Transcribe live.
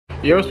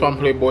Yo, what's up,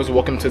 Playboys?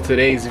 Welcome to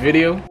today's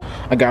video.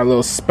 I got a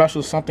little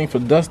special something for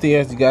Dusty.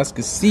 As you guys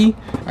can see,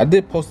 I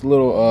did post a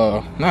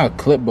little not a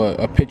clip but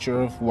a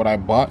picture of what I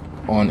bought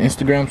on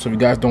Instagram. So if you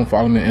guys don't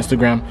follow me on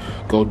Instagram,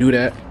 go do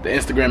that. The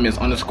Instagram is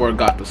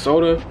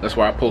 _GotTheSoda. That's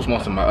where I post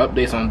most of my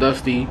updates on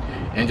Dusty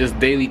and just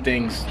daily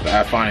things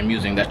that I find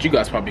amusing that you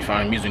guys probably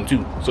find amusing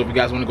too. So if you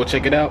guys want to go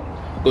check it out,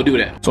 go do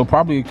that. So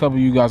probably a couple of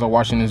you guys are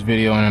watching this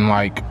video and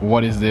like,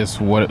 what is this?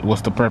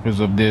 What's the purpose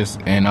of this?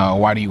 And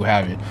why do you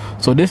have it?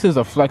 So this is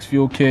a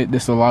FlexFuel kit.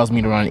 This allows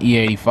me to run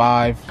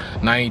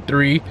E85,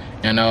 93,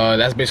 and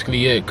that's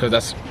basically it, because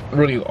that's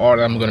really all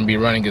that I'm going to be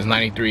running is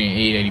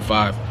 93 and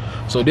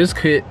E85. So this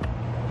kit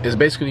is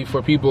basically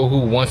for people who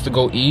wants to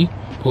go E,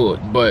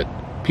 but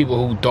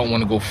people who don't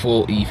want to go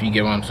full E, if you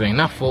get what I'm saying.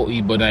 Not full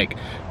E, but like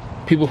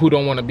people who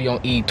don't want to be on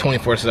E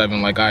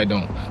 24/7 like I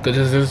don't,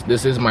 because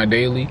this is my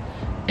daily.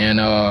 And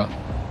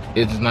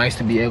it's nice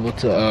to be able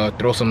to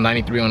throw some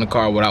 93 on the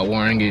car without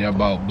worrying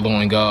about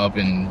blowing up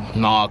and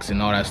knocks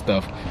and all that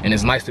stuff. And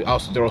it's nice to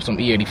also throw some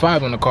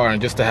E85 on the car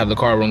and just to have the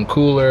car run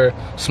cooler,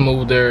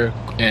 smoother,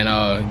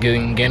 and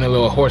gain a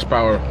little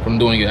horsepower from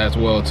doing it as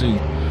well too.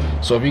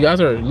 So if you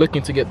guys are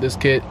looking to get this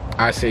kit,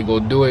 I say go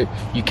do it.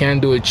 You can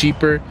do it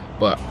cheaper,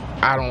 but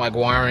I don't like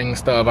wiring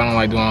stuff. I don't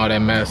like doing all that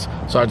mess.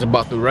 So I just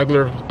bought the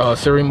regular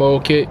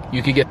Sirimoto kit.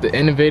 You could get the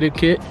innovative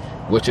kit,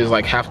 which is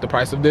like half the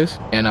price of this,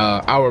 and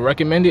I would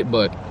recommend it,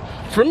 but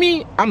for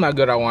me, I'm not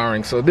good at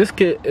wiring, so this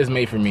kit is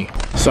made for me.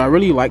 So I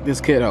really like this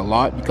kit a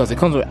lot because it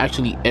comes with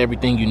actually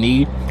everything you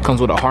need. It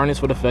comes with a harness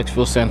for the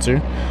FlexFuel sensor,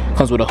 it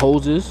comes with the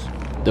hoses,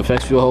 the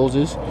FlexFuel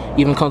hoses,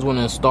 even comes with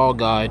an install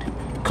guide,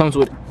 it comes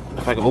with,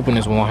 if I can open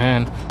this with one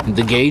hand,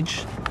 the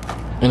gauge,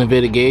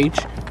 innovative gauge,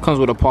 it comes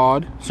with a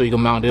pod so you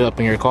can mount it up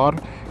in your car,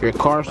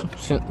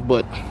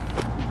 but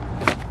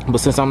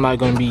since I'm not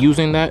going to be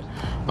using that,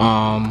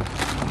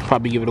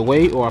 probably give it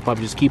away, or I'll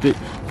probably just keep it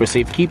for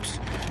safe keeps.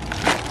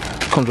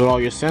 Comes with all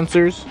your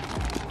sensors,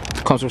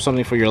 comes with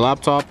something for your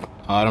laptop.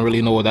 I don't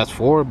really know what that's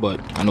for, but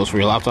I know it's for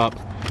your laptop.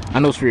 I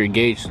know it's for your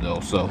gauge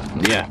though, so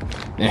yeah.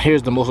 And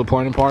here's the most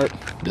important part,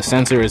 the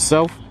sensor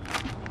itself.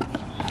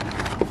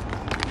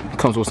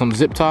 Comes with some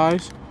zip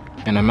ties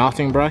and a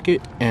mounting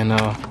bracket, and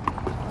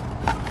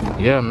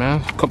yeah man,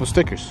 a couple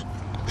stickers,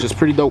 which is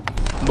pretty dope.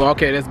 But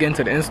okay, let's get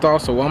into the install.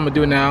 So what I'm gonna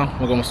do now,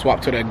 we're gonna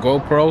swap to that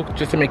GoPro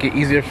just to make it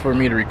easier for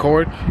me to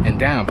record. And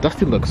damn,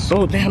 Dusty looks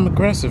so damn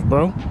aggressive,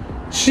 bro.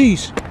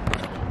 Sheesh.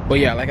 But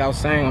yeah, like I was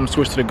saying, I'm gonna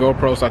switch to the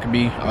GoPro so I can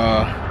be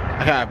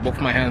I have both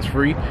my hands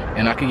free,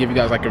 and I can give you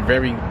guys like a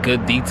very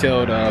good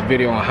detailed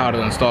video on how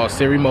to install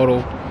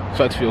Sirimoto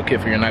FlexFuel kit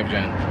for your knife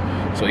gen.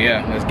 So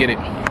yeah, let's get it.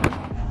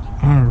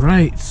 All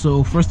right,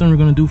 so first thing we're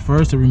gonna do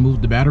is to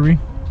remove the battery.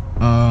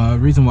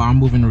 Reason why I'm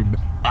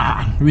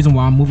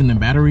moving the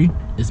battery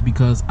is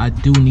because I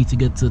do need to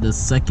get to the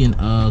second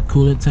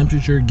coolant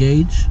temperature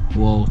gauge,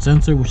 well,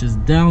 sensor, which is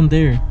down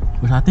there,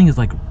 which I think is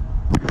like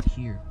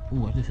here.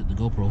 Oh, I just hit the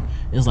GoPro.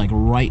 It's like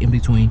right in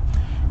between,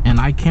 and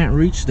I can't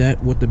reach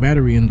that with the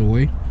battery in the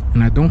way,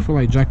 and I don't feel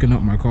like jacking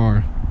up my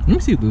car. Let me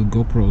see if the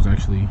GoPro's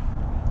actually.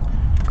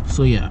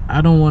 So yeah,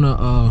 I don't want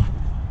to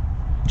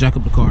jack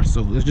up the car,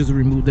 so let's just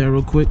remove that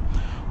real quick.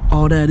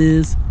 All that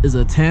is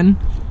a 10.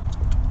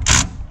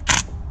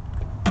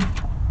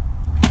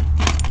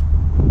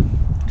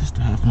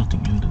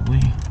 Nothing in the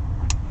way.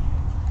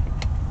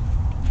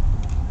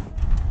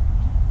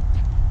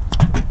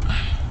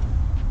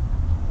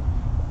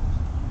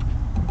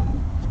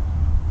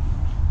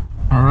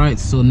 All right,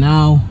 so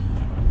now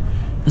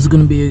this is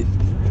going to be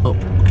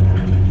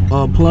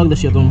a plug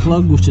that you have to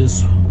unplug, which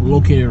is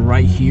located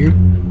right here.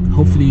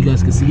 Hopefully you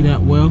guys can see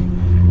that well,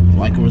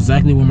 like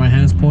exactly where my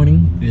hand's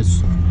pointing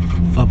is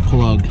a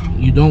plug.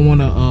 You don't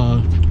want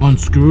to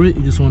unscrew it,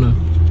 you just want to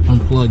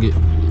unplug it.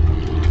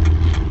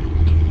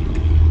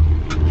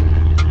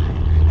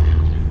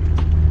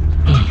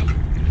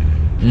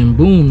 And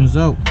boom, it's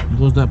out.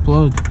 Goes that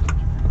plug.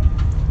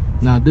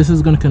 Now this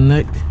is gonna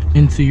connect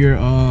into your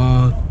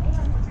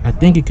I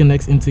think it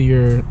connects into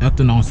your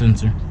ethanol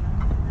sensor.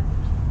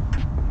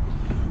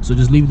 So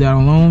just leave that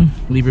alone,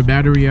 leave your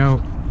battery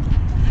out,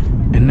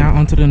 and now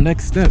on to the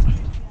next step.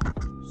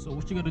 So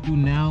what you gotta do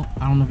now,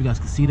 I don't know if you guys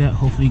can see that,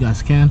 hopefully you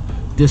guys can.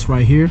 This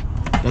right here,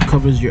 that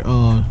covers your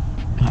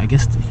I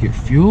guess your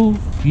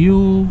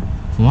fuel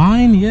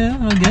line, yeah,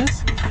 I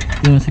guess.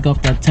 You're gonna take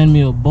off that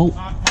 10mm bolt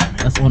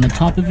that's on the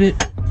top of it.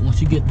 Once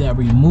you get that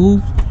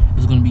removed,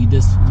 there's going to be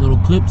this little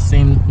clip,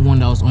 same one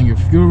that was on your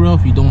fuel rail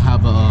if you don't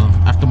have a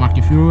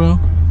aftermarket fuel rail.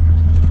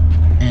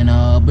 And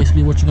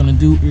basically what you're going to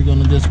do, you're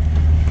going to just,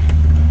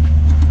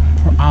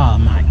 oh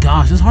my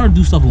gosh, it's hard to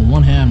do stuff with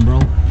one hand, bro.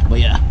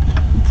 But yeah,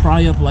 you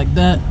pry up like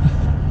that,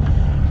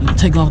 you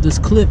take off this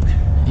clip,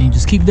 and you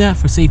just keep that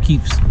for safe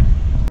keeps.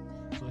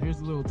 So here's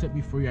a little tip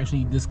before you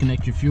actually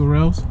disconnect your fuel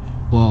rails.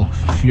 Well,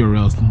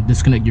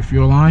 disconnect your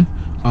fuel line.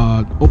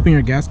 Open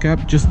your gas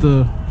cap just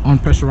to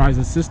unpressurize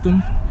the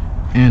system,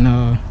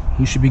 and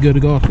you should be good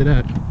to go after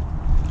that.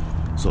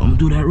 So I'm gonna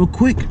do that real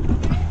quick.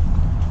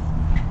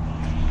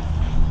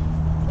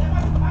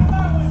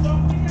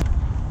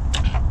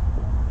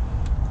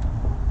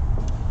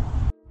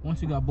 Once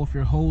once you got both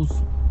your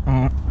hose,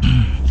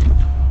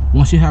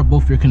 once you have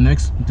both your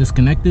connects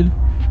disconnected,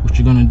 what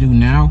you're gonna do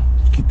now,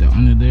 keep that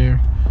under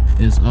there,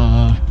 is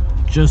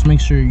just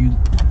make sure you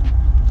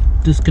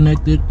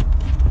disconnect it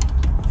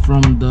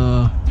from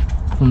the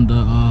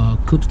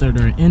clips that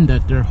are in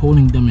that they're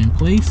holding them in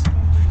place.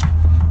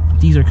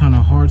 These are kind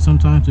of hard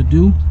sometimes to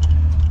do.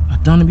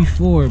 I've done it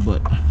before,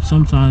 but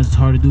sometimes it's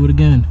hard to do it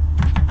again.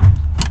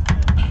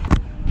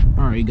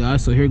 Alright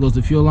guys, so here goes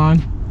the fuel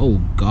line. Oh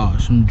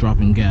gosh, I'm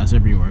dropping gas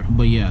everywhere.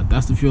 But yeah,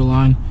 that's the fuel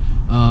line.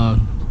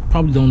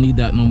 Probably don't need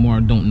that no more. I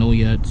don't know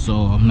yet, so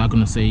I'm not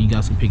gonna say you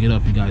guys can pick it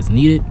up if you guys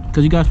need it,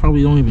 because you guys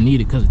probably don't even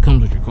need it because it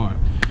comes with your car.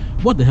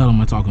 What the hell am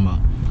I talking about?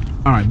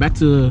 Alright, back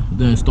to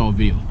the install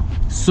video.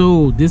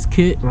 So this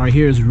kit right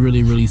here is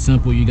really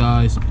simple, you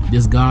guys.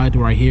 This guide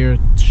right here,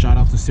 shout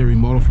out to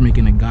Sirimoto for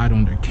making a guide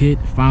on their kit.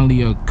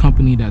 Finally a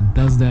company that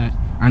does that.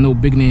 I know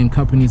big name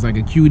companies like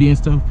Acuity and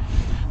stuff,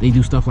 they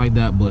do stuff like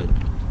that, but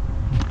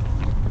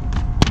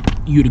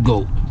you the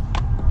GOAT.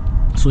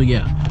 So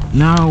yeah,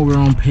 now we're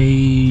on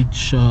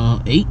page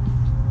 8.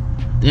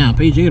 Damn,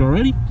 page 8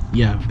 already?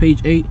 Yeah,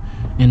 page 8.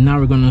 And now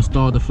we're gonna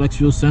install the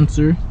FlexFuel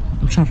sensor.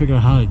 I'm trying to figure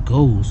out how it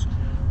goes.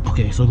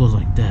 Okay, so it goes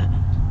like that.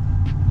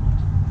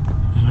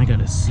 And I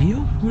got a seal?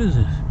 What is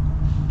this?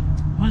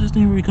 Why is this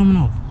thing already coming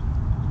off?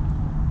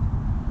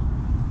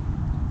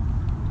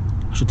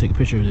 I should take a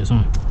picture of this,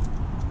 huh?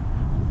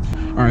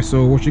 Alright,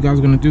 so what you guys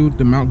are gonna do,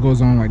 the mount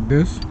goes on like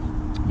this.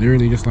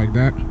 Literally just like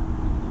that.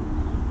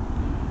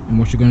 And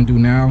what you're gonna do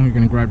now, you're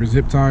gonna grab your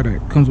zip tie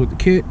that comes with the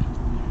kit.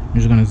 You're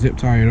just gonna zip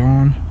tie it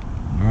on.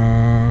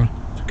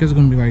 The kit's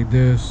gonna be like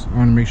this. I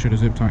wanna make sure the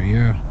zip tie,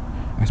 yeah,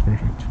 that's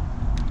perfect.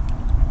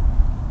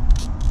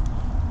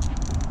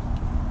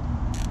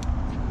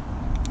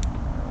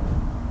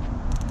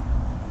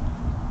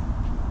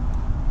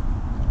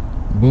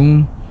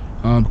 Boom.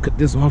 Cut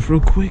this off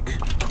real quick.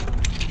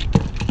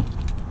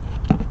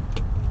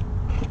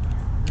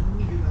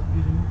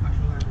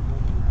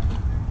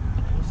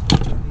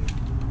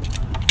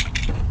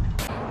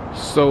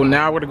 So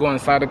now we're gonna go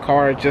inside the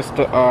car just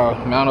to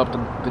mount up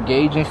the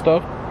gauge and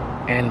stuff.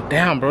 And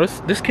damn, bro,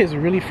 this kit's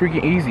really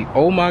freaking easy.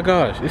 Oh my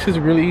gosh, this is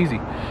really easy.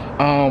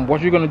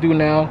 What you're gonna do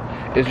now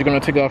is you're gonna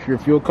take off your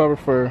fuel cover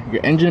for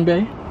your engine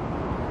bay.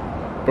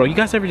 Bro, you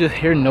guys ever just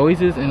hear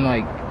noises and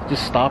like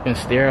just stop and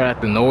stare at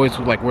the noise,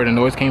 like where the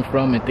noise came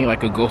from, and think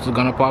like a ghost is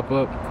gonna pop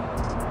up?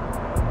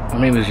 Or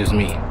maybe it's just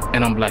me,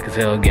 and I'm black as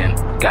hell again.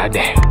 God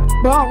damn.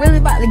 Bro, I'm really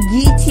about to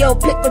get your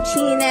pickle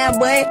chin now,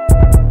 boy.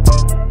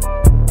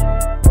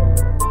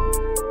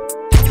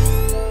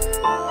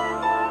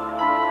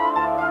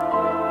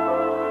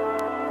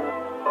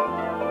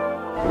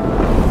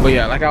 But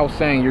yeah, like I was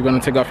saying, you're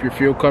gonna take off your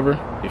fuel cover.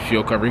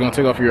 You're gonna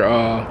take off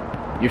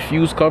your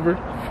fuse cover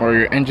for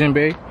your engine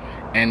bay,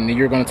 and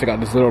you're gonna take out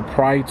this little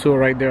pry tool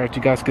right there that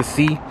you guys can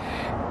see,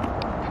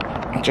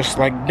 just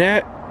like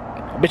that.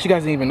 I bet you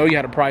guys didn't even know you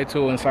had a pry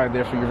tool inside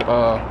there for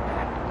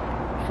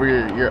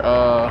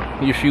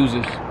your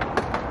fuses.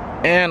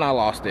 And I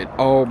lost it.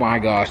 Oh my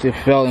gosh, it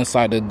fell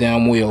inside the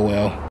damn wheel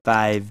well.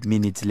 5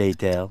 minutes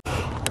later.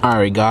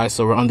 Alright guys,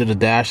 so we're under the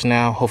dash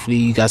now. Hopefully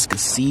you guys can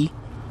see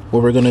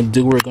what we're gonna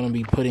do. We're gonna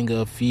be putting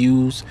a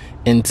fuse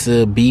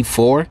into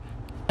B4.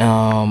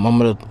 I'm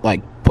gonna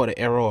like put an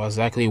arrow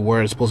exactly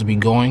where it's supposed to be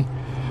going.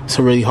 It's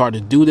really hard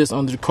to do this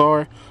under the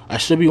car. I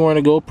should be wearing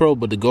a GoPro,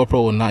 but the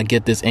GoPro will not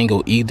get this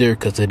angle either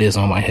because it is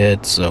on my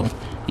head. So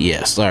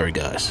yeah, sorry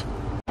guys.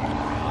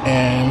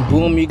 And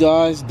boom, you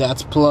guys,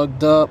 that's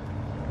plugged up.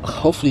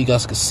 Hopefully you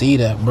guys can see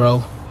that,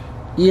 bro.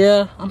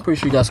 Yeah, I'm pretty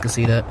sure you guys can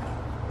see that.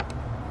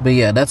 But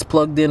yeah, that's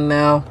plugged in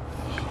now.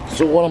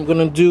 So what I'm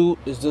gonna do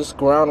is this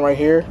ground right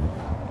here.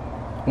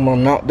 I'm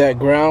gonna mount that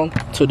ground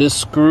to this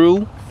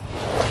screw.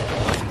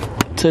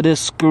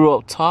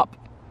 Up top.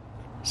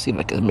 See if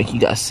I can make you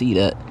guys see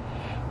that.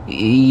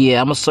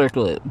 Yeah, I'm gonna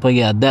circle it. But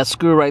yeah, that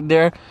screw right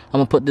there, I'm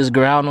gonna put this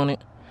ground on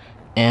it,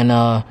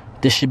 and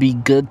this should be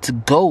good to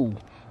go.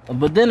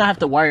 But then I have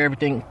to wire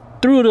everything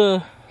through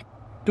the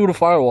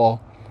firewall.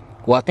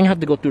 Well, I think I have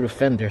to go through the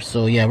fender.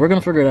 So yeah, we're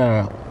gonna figure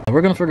that out.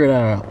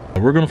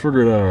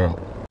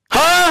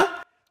 Huh?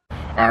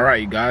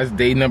 Alright, you guys,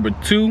 day number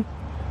 2.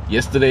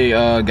 Yesterday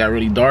got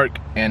really dark,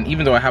 and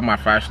even though I have my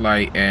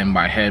flashlight and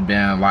my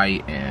headband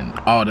light and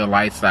all the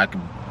lights that I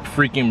could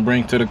freaking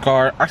bring to the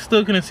car, I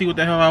still couldn't see what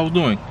the hell I was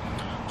doing.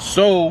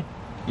 So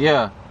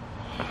yeah,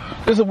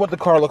 this is what the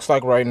car looks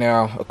like right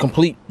now. A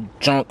complete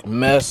junk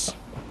mess.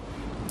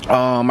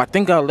 I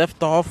think I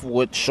left off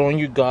with showing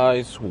you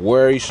guys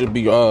where you should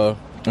be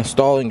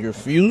installing your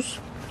fuse,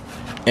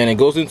 and it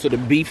goes into the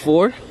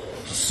B4.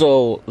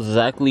 So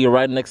exactly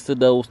right next to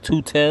those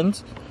 2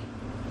 10s.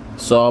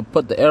 So I'll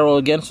put the arrow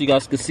again so you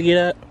guys can see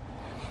that.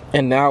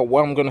 And now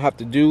what I'm gonna have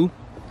to do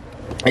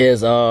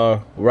is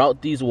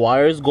route these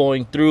wires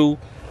going through.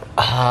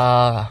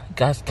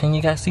 Guys, can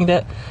you guys see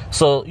that?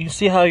 So you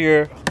see how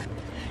your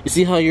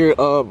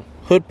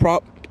hood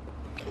prop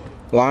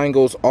line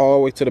goes all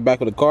the way to the back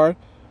of the car.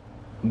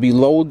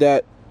 Below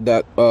that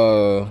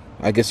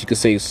I guess you could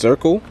say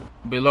circle.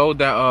 Below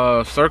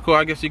that circle,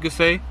 I guess you could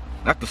say,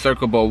 not the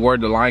circle, but where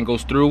the line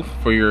goes through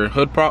for your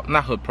hood prop,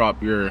 not hood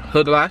prop, your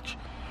hood latch,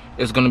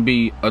 is gonna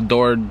be a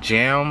door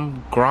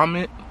jamb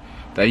grommet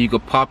that you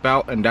could pop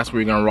out, and that's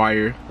where you're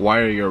gonna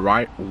wire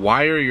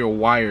your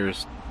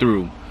wires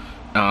through.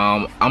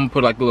 I'm gonna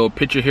put like a little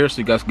picture here so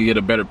you guys can get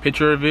a better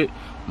picture of it,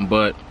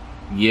 but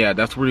yeah,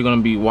 that's where you're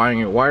gonna be wiring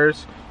your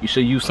wires. You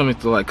should use something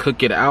to like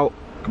hook it out,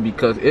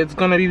 because it's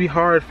gonna be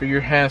hard for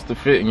your hands to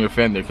fit in your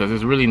fender because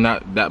there's really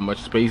not that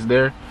much space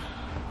there.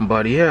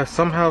 But yeah,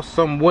 somehow,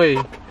 some way,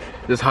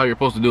 this is how you're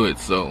supposed to do it,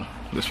 so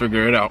let's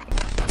figure it out.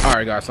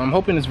 Alright guys, so I'm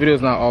hoping this video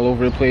is not all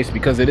over the place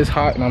because it is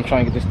hot and I'm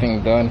trying to get this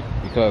thing done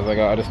because I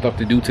got other stuff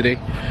to do today.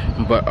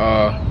 But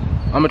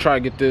I'm gonna try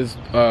to get this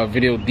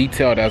video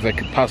detailed as I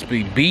could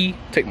possibly be.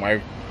 Take my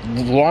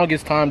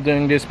longest time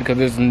doing this because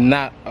there's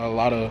not a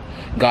lot of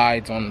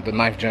guides on the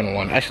 9th Gen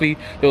one. Actually,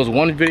 there was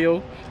one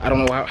video, I don't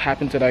know what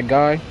happened to that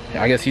guy.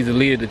 I guess he's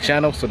deleted the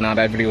channel, so now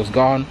that video is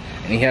gone,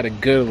 and he had a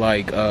good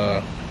like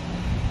a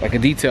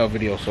detailed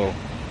video, so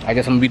I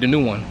guess I'm gonna be the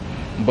new one.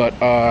 But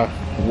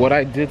what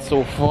I did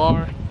so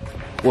far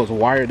was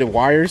wire the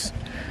wires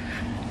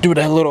through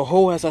that little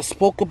hole as I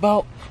spoke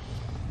about.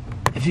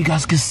 If you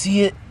guys can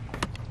see it,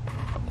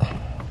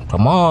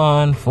 come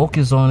on,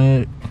 focus on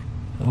it.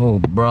 Oh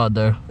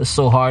brother, it's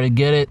so hard to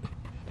get it.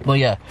 But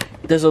yeah,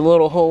 there's a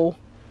little hole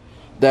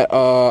that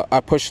I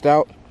pushed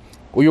out.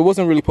 Well, you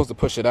wasn't really supposed to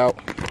push it out.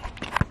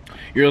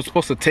 You're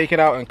supposed to take it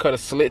out and cut a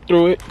slit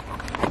through it,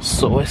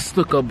 so it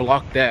still could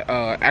block that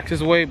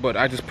access way, but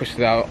I just pushed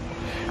it out,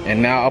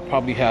 and now I'll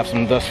probably have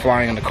some dust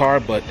flying in the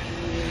car, but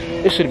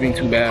it shouldn't have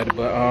been too bad.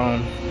 But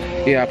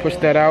yeah, I pushed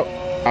that out.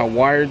 I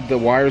wired the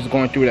wires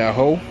going through that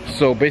hole.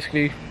 So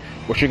basically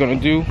what you're gonna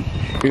do,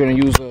 you're gonna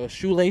use a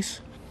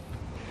shoelace,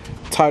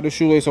 tie the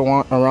shoelace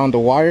around the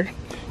wire,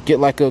 get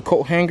like a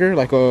coat hanger,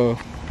 like a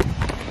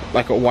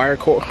wire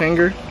coat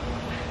hanger,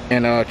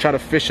 and try to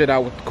fish it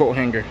out with the coat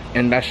hanger,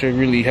 and that should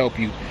really help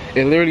you.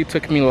 It literally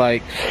took me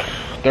like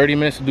 30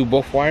 minutes to do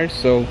both wires,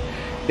 so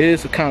it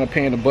is a kind of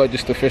pain in the butt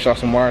just to fish out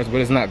some wires, but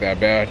it's not that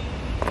bad.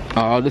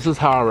 This is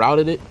how I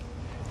routed it,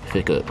 if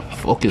it could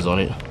focus on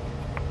it.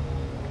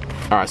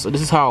 Alright, so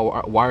this is how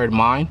I wired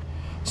mine.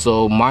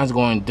 So mine's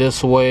going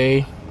this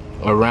way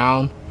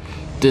around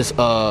this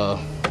wire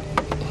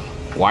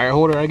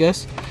holder, I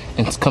guess,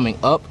 and it's coming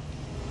up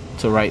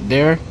to right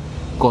there,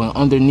 going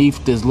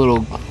underneath this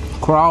little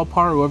corral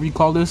part, whatever you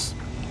call this,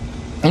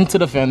 into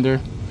the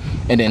fender,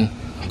 and then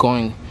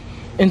going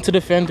into the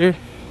fender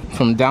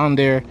from down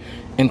there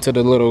into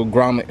the little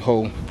grommet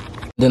hole.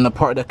 Then the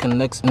part that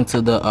connects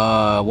into the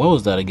what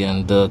was that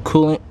again, the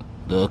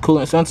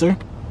coolant sensor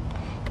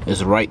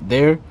is right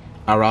there.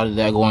 I routed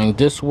that going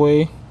this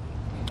way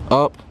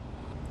up,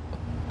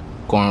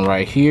 going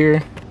right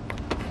here,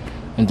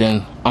 and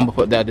then I'm gonna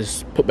put back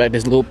this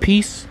little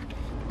piece,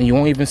 and you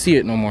won't even see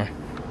it no more.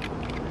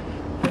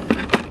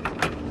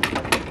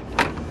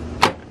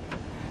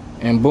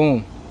 And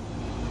boom,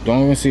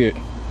 don't even see it.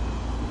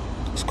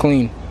 It's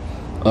clean.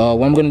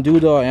 What I'm gonna do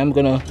though, I am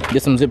gonna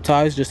get some zip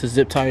ties just to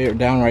zip tie it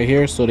down right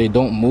here so they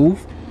don't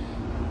move,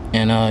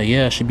 and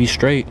yeah, it should be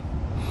straight.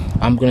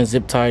 I'm gonna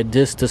zip tie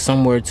this to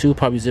somewhere too,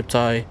 probably zip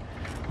tie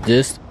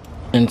this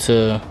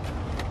into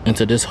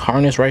this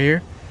harness right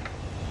here,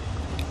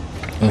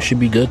 and we should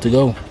be good to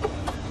go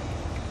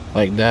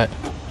like that.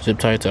 Zip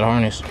tie it to the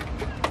harness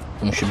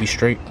and we should be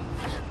straight.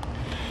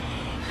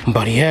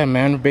 But yeah,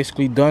 man, we're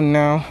basically done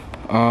now.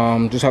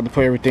 Just have to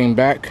put everything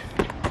back.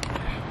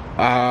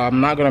 I'm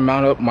not gonna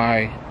mount up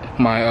my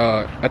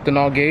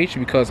ethanol gauge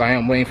because I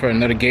am waiting for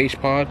another gauge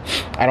pod.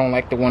 I don't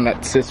like the one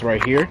that sits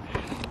right here.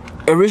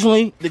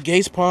 Originally, the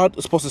gauge pod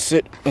was supposed to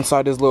sit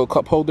inside this little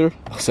cup holder.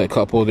 I said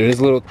cup holder, this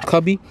little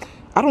cubby.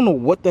 I don't know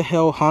what the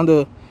hell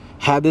Honda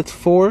had this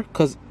for,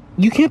 because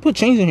you can't put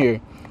change in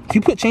here. If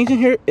you put change in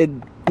here,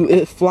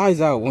 it flies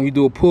out when you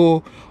do a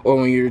pull, or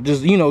when you're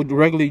just, you know,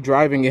 regularly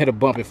driving and hit a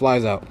bump, it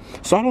flies out.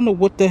 So I don't know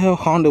what the hell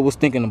Honda was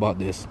thinking about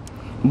this.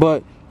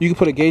 But you can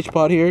put a gauge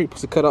pod here. You're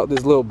supposed to cut out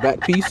this little back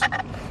piece,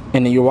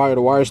 and then you wire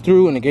the wires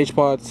through, and the gauge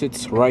pod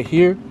sits right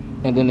here.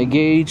 And then the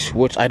gauge,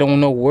 which I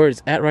don't know where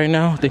it's at right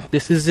now. I think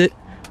this is it.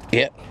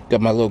 Yep, got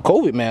my little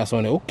COVID mask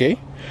on it. Okay,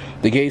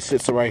 the gauge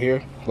sits right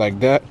here like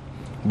that,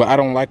 but I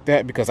don't like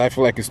that because I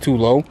feel like it's too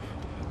low.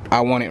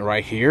 I want it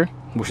right here,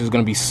 which is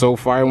gonna be so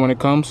fire when it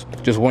comes.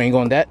 Just waiting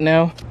on that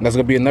now. That's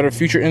gonna be another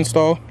future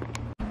install.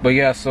 But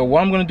yeah, so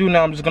what I'm gonna do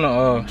now, I'm just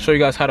gonna show you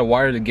guys how to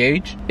wire the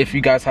gauge. If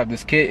you guys have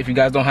this kit, if you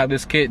guys don't have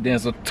this kit, then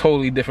it's a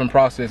totally different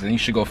process, and you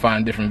should go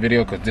find a different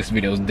video, because this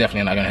video is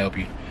definitely not gonna help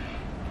you.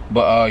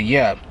 But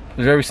yeah,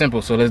 it's very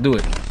simple, so let's do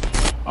it.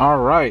 All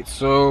right,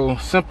 so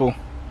simple.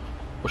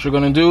 What you're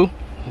gonna do,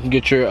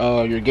 get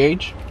your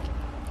gauge.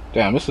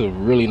 Damn, this is a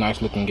really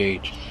nice looking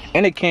gauge,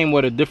 and it came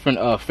with a different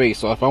face.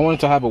 So if I wanted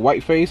to have a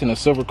white face and a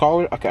silver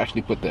collar, I could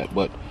actually put that.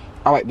 But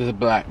I like this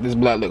black. This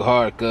black look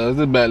hard, cause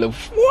this black look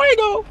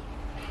fuego.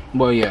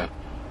 But yeah,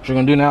 what you're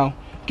gonna do now,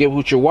 get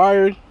what you're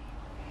wired.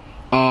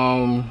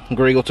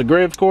 Gray go to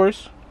gray, of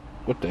course.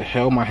 What the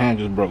hell, my hand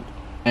just broke.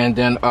 And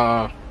then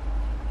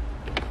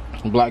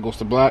black goes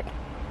to black.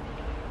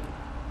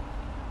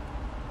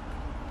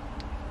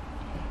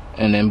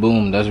 and then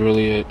boom, that's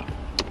really it.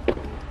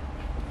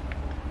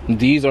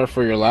 These are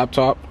for your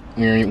laptop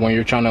when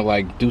you're trying to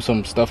like do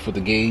some stuff with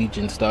the gauge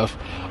and stuff.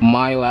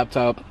 My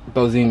laptop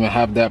doesn't even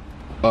have that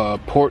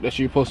port that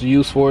you're supposed to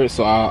use for it,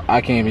 so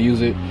I can't even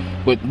use it.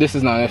 But this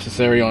is not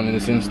necessary on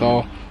this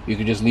install. You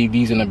can just leave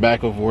these in the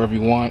back of wherever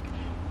you want.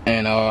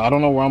 And I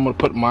don't know where I'm gonna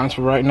put mine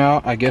for right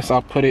now. I guess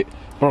I'll put it,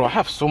 bro, I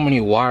have so many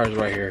wires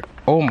right here.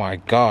 Oh my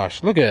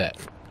gosh, look at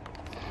that.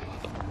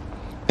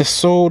 It's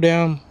so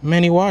damn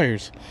many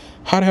wires.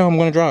 How the hell am I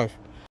gonna drive?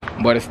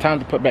 But it's time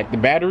to put back the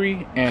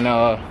battery and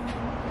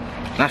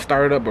not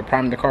start it up, but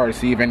prime the car to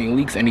see if any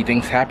leaks,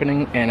 anything's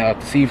happening, and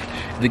to see if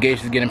the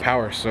gauge is getting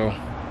power. So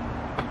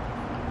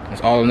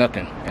it's all or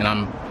nothing.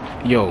 And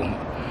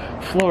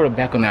Florida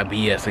back on that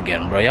BS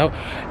again, bro. Y'all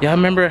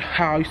remember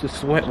how I used to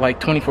sweat like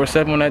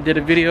 24/7 when I did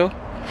a video?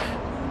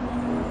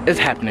 It's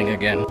happening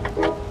again.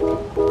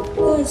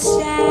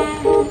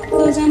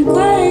 Cause I'm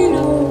crying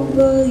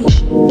over you.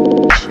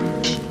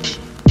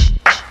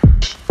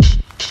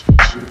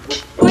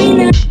 When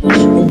I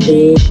the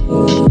day,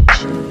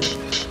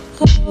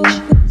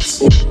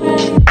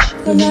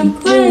 cause I'm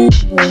crying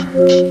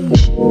over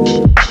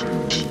you.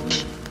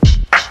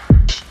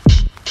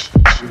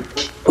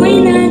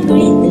 When I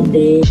greet the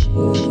day.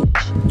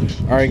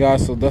 Alright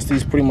guys, so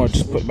Dusty's pretty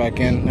much put back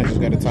in. I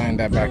just gotta tighten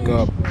that back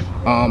up.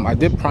 I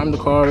did prime the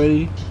car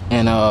already,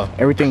 and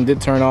everything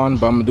did turn on,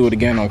 but I'm gonna do it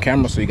again on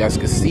camera so you guys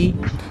can see.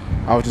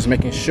 I was just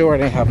making sure I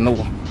didn't have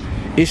no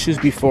issues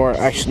before I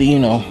actually, you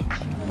know,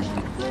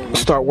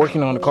 start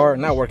working on the car.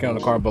 Not working on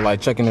the car, but like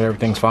checking that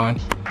everything's fine.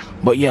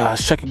 But yeah,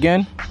 let's check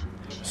again.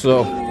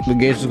 So the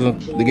gauge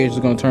is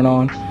gonna turn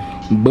on.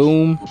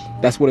 Boom,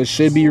 that's what it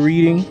should be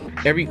reading.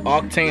 Every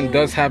octane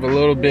does have a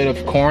little bit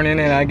of corn in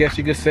it, I guess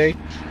you could say.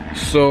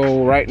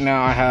 So right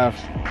now I have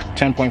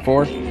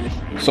 10.4,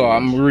 so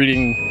I'm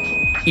reading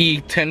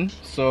E10.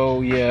 So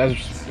yeah,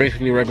 that's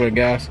basically regular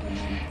gas,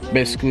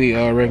 basically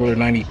regular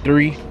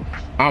 93.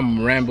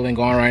 I'm rambling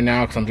on right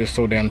now because I'm just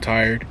so damn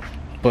tired.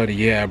 But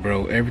yeah,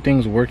 bro,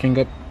 everything's working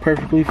up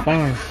perfectly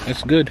fine.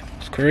 It's good.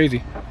 It's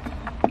crazy.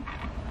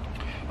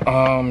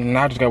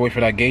 Now I just gotta wait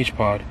for that gauge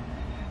pod,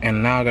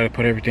 and now I gotta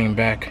put everything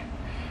back.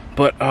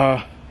 But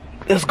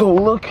let's go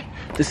look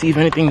to see if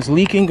anything's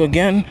leaking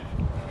again.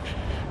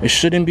 It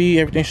shouldn't be.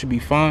 Everything should be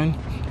fine.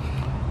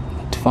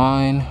 It's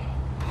fine.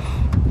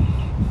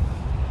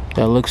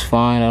 That looks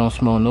fine. I don't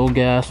smell no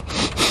gas.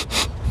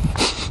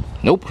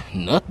 Nope,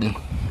 nothing.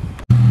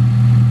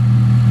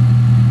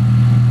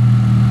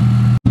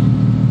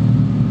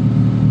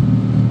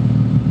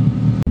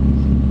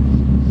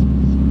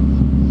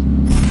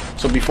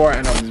 So before I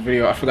end off this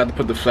video, I forgot to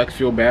put the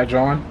FlexFuel badge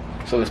on.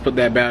 So let's put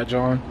that badge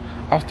on.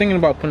 I was thinking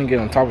about putting it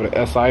on top of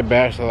the SI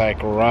badge, so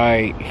like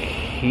right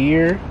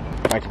here,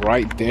 like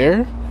right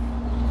there.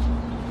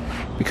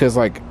 Because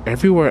like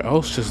everywhere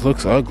else just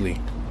looks ugly.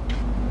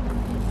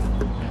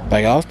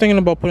 Like I was thinking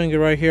about putting it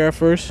right here at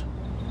first,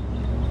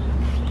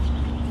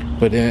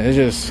 but then it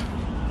just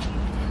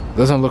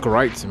doesn't look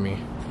right to me.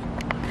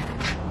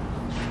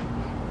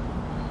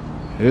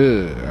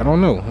 I don't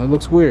know, it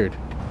looks weird.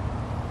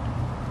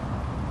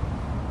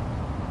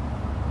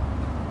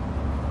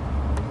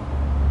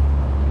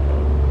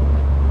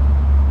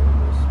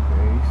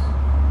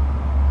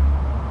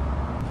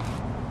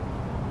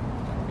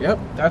 Yep,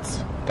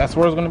 that's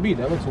where it's gonna be.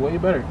 That looks way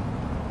better.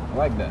 I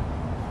like that.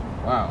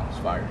 Wow, it's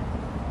fire.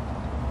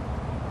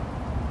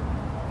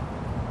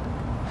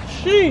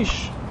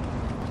 Sheesh.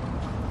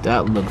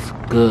 That looks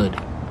good.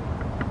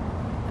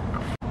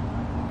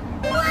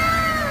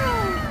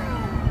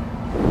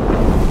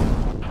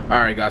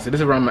 Alright guys, so this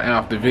is where I'm gonna end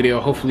off the video.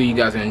 Hopefully you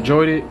guys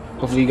enjoyed it.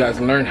 Hopefully you guys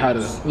learned how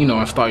to, you know,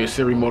 install your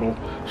Sirimoto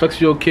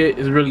FlexFuel kit.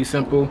 It's really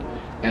simple.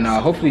 And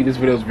hopefully this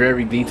video is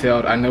very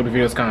detailed. I know the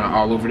video is kind of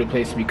all over the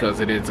place because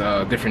it is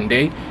a different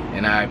day,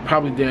 and I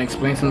probably didn't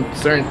explain some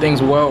certain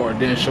things well or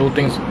didn't show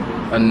things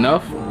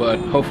enough, but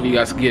hopefully you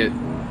guys get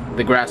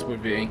the grasp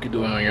of it and you can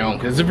do it on your own,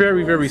 because it's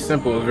very, very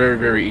simple. It's very,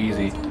 very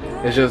easy.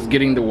 It's just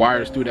getting the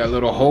wires through that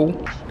little hole,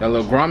 that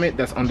little grommet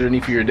that's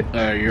underneath your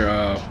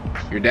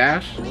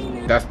dash.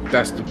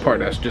 That's the part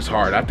that's just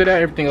hard. After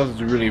that, everything else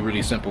is really,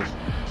 really simple.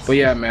 But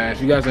yeah, man,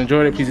 if you guys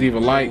enjoyed it, please leave a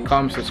like,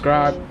 comment,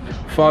 subscribe.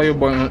 Follow your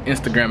boy on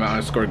Instagram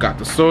at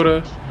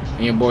 _GotTheSoda.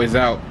 And your boy's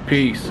out.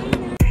 Peace.